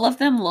all of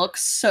them look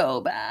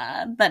so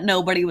bad that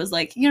nobody was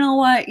like, you know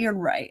what, you're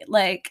right.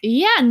 Like,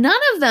 yeah, none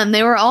of them.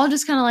 They were all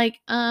just kind of like,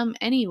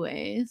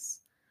 anyways.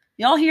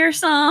 Y'all hear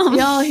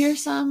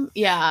some?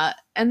 Yeah.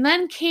 And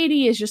then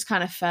Katie is just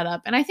kind of fed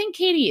up. And I think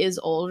Katie is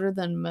older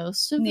than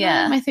most of them.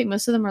 Yeah. I think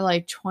most of them are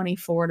like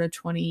 24 to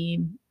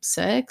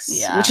 26.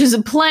 Yeah. Which is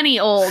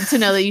plenty old to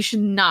know that you should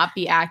not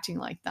be acting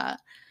like that.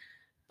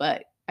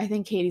 But I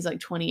think Katie's like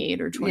 28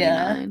 or 29.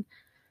 Yeah.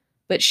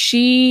 But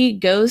she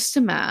goes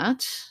to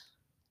Matt.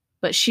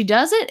 But she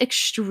does it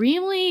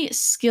extremely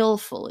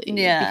skillfully.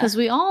 Yeah. Because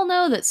we all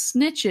know that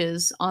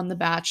snitches on The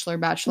Bachelor,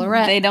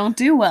 Bachelorette. They don't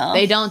do well.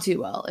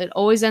 It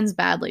always ends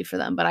badly for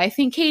them. But I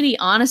think Katie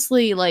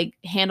honestly, like,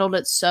 handled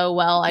it so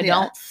well. I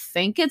don't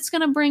think it's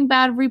going to bring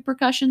bad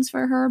repercussions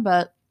for her,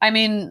 but... I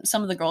mean,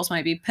 some of the girls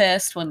might be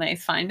pissed when they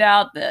find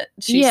out that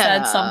she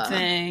said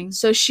something.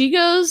 So she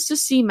goes to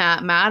see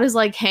Matt. Matt is,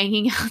 like,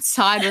 hanging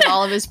outside with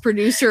all of his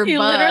producer buds. You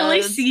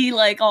literally see,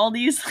 like, all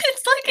these...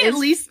 It's like at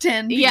least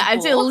 10 people. Yeah,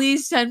 it's at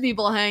least 10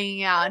 people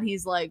hanging out. And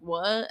he's like,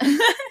 what?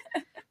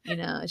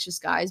 It's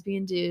just guys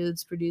being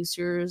dudes,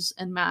 producers,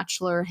 and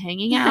Bachelor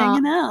hanging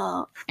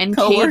out. And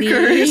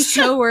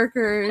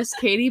coworkers.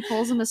 Katie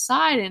pulls him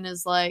aside and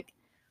is like,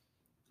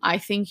 I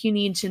think you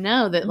need to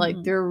know that,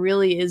 like, there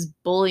really is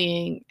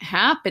bullying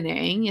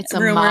happening. It's a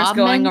mob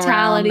going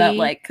mentality around that,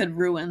 like, could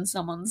ruin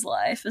someone's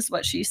life, is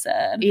what she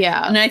said.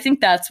 Yeah. And I think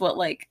that's what,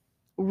 like,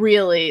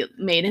 really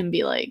made him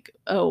be like,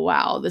 oh,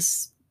 wow,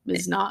 this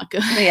is not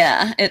good.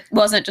 Yeah. It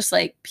wasn't just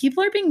like,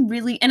 people are being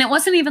really, and it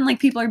wasn't even like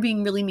people are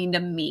being really mean to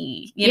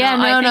me. You know?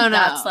 I think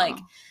that's like,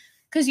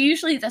 because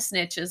usually the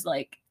snitch is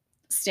like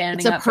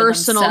standing up for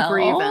themselves. It's a personal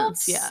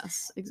grievance.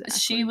 Yes, exactly.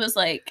 She was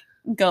like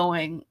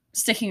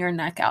sticking her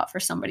neck out for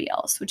somebody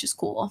else, which is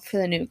cool. For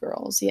the new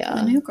girls, yeah.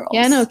 The new girls.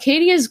 Yeah, no,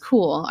 Katie is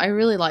cool. I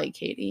really like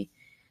Katie.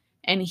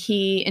 And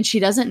she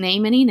doesn't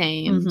name any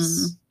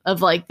names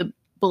of, like, the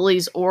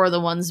bullies or the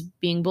ones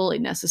being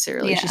bullied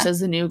necessarily. Yeah. She says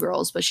the new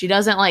girls, but she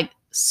doesn't, like,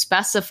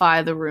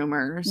 specify the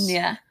rumors.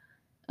 Yeah.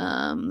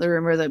 The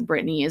rumor that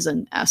Brittany is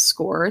an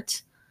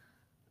escort.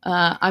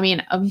 I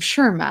mean, I'm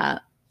sure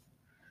Matt...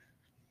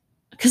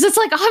 Because it's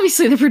like,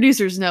 obviously the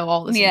producers know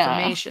all this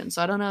information.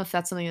 So I don't know if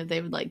that's something that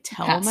they would, like,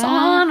 tell Matt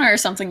on, or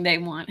something they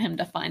want him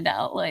to find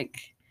out, like,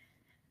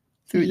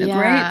 through the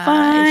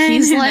grapevine.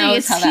 He's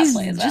like,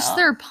 he's just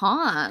their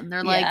pawn.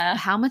 They're like,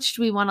 how much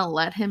do we want to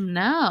let him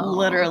know?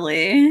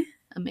 Literally.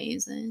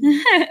 Amazing.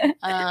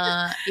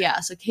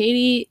 So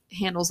Katie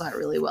handles that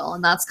really well.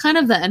 And that's kind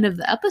of the end of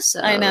the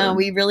episode. I know.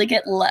 We really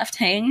get left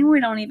hanging.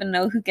 We don't even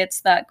know who gets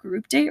that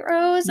group date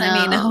rose. No.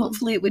 I mean,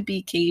 hopefully it would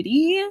be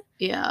Katie.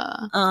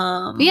 Yeah.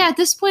 But yeah, at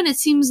this point, it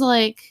seems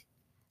like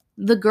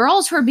the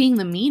girls who are being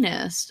the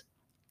meanest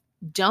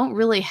don't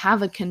really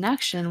have a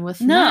connection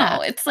with Matt.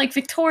 No, it's like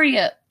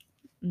Victoria.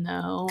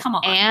 No. Come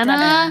on.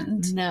 Anna?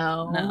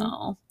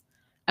 No.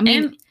 I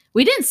mean...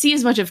 We didn't see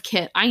as much of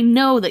Kit. I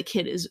know that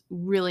Kit is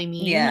really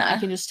mean. Yeah. I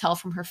can just tell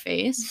from her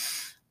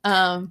face.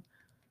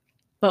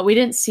 But we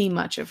didn't see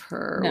much of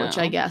her, which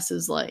I guess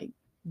is, like,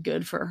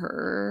 good for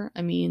her.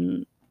 I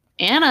mean,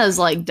 Anna is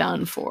like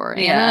done for.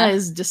 Yeah. Anna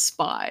is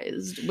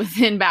despised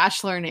within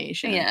Bachelor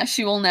Nation. Yeah,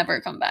 she will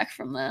never come back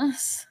from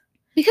this.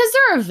 Because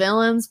there are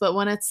villains, but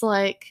when it's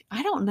like,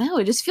 I don't know,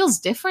 it just feels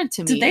different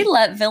to me. Did they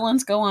let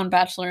villains go on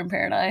Bachelor in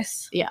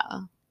Paradise? Yeah.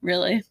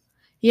 Really?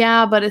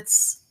 Yeah, but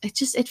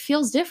it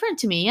feels different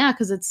to me. Yeah,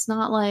 because it's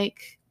not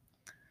like,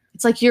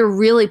 it's like you're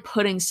really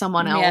putting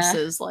someone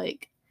else's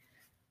like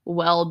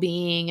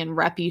well-being and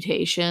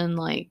reputation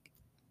like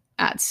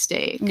at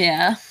stake.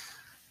 Yeah.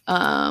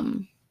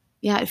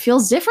 Yeah, it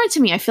feels different to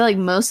me. I feel like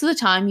most of the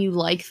time you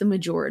like the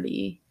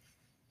majority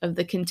of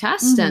the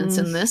contestants,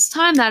 and this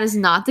time that is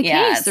not the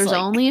case. There's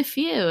like, only a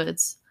few.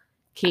 It's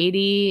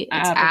Katie,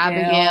 it's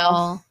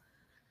Abigail,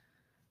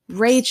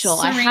 Rachel.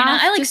 Serena.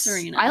 I like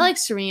Serena. I like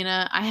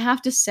Serena. I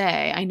have to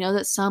say, I know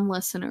that some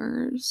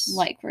listeners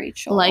like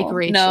Rachel.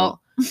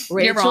 No,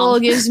 Rachel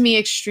gives me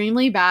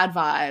extremely bad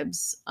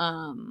vibes.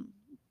 And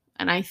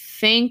I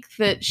think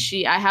that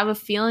I have a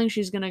feeling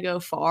she's gonna go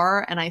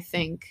far, and I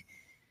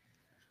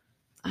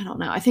don't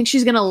know. I think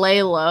she's going to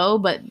lay low,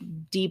 but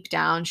deep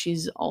down,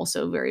 she's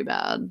also very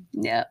bad.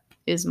 Yeah.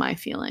 Is my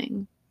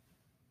feeling.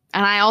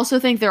 And I also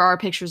think there are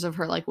pictures of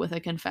her like with a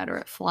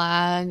Confederate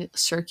flag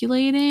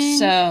circulating.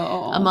 So.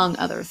 Among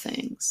other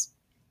things.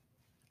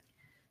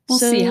 We'll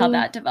see how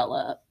that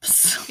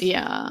develops.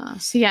 Yeah.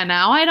 So yeah,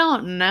 now I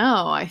don't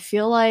know. I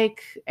feel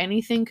like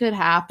anything could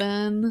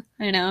happen.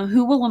 I know.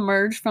 Who will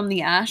emerge from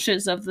the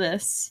ashes of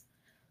this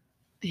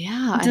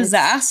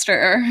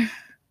disaster?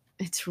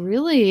 It's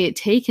really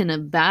taken a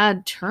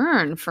bad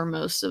turn for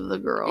most of the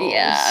girls.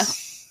 Yeah.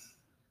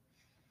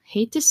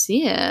 Hate to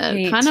see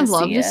it. Kind of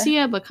love to see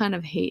it, but kind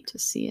of hate to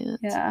see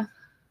it. Yeah.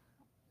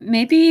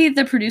 Maybe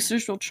the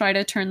producers will try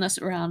to turn this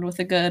around with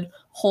a good,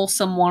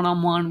 wholesome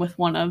one-on-one with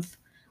one of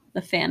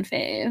the fan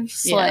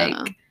faves.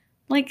 Yeah.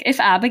 Like if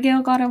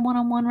Abigail got a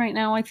one-on-one right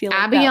now, I feel like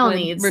Abigail that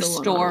would needs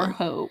restore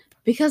hope.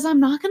 Because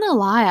I'm not going to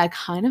lie, I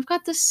kind of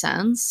got the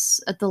sense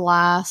at the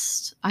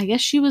last, I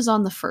guess she was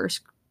on the first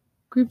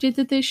group date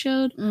that they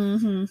showed.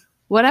 Mm-hmm.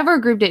 Whatever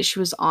group date she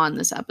was on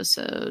this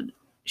episode,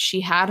 she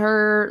had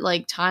her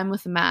like time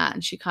with Matt,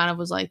 and she kind of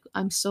was like,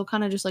 I'm still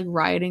kind of just like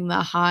riding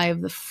the high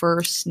of the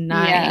first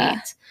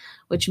night,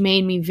 which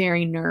made me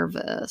very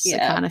nervous. It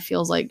kind of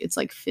feels like it's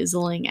like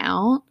fizzling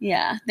out.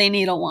 Yeah, they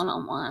need a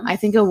one-on-one. I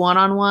think a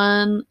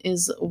one-on-one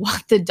is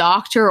what the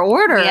doctor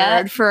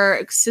ordered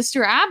for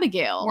Sister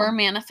Abigail. We're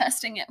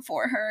manifesting it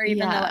for her,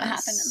 even though it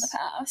happened in the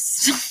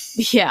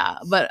past. Yeah,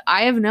 but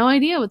I have no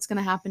idea what's going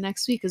to happen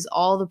next week, because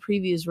all the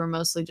previews were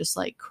mostly just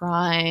like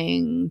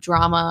crying,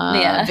 drama.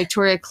 Yeah.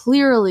 Victoria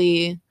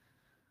clearly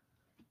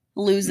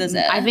loses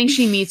it. I think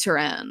she meets her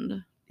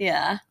end.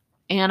 Yeah.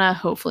 Anna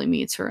hopefully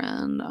meets her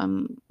end.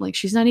 Like,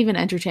 she's not even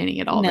entertaining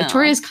at all. No.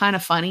 Victoria's kind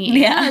of funny.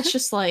 Yeah. Anna, it's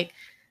just like,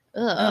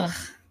 ugh.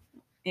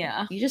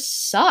 Yeah. You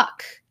just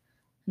suck.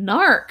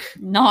 Narc.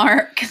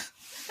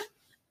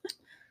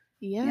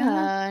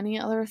 Yeah. Any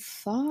other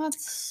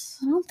thoughts?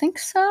 I don't think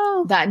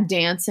so. That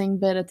dancing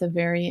bit at the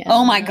very end.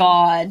 Oh my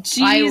God.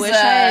 Jesus. I wish I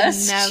had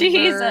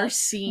never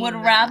seen Would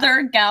that.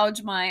 rather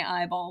gouge my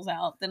eyeballs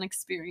out than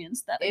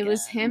experience that again. It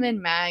was him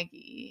and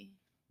Maggie.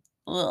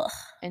 Ugh.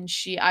 And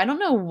I don't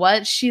know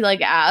what she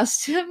like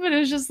asked him, but it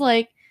was just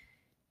like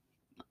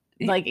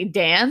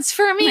dance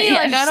for me. Yeah,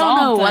 like I don't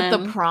know what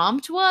the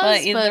prompt was.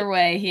 But either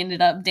way, he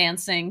ended up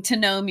dancing to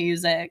no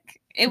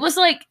music. It was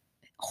like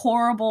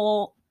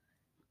horrible,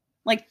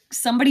 like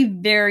somebody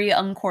very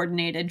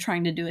uncoordinated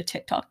trying to do a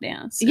TikTok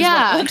dance.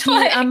 Yeah,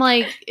 I'm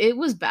like, it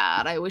was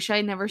bad. I wish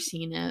I'd never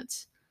seen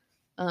it.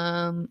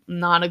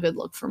 Not a good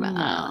look for Matt.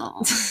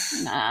 No,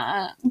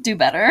 nah, do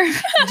better.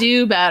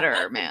 Do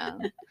better,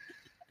 man.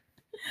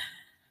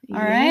 All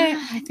right.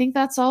 I think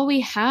that's all we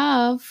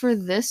have for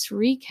this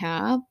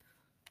recap.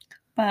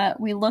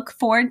 But we look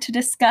forward to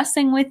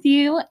discussing with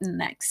you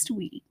next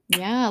week.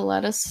 Yeah,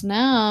 let us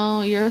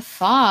know your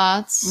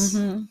thoughts.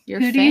 Mm-hmm. Your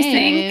Who faves. do you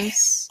think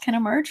can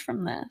emerge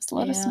from this?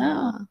 Let us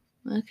know.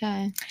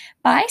 Okay.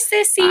 Bye,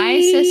 sissies.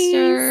 Bye,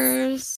 sisters.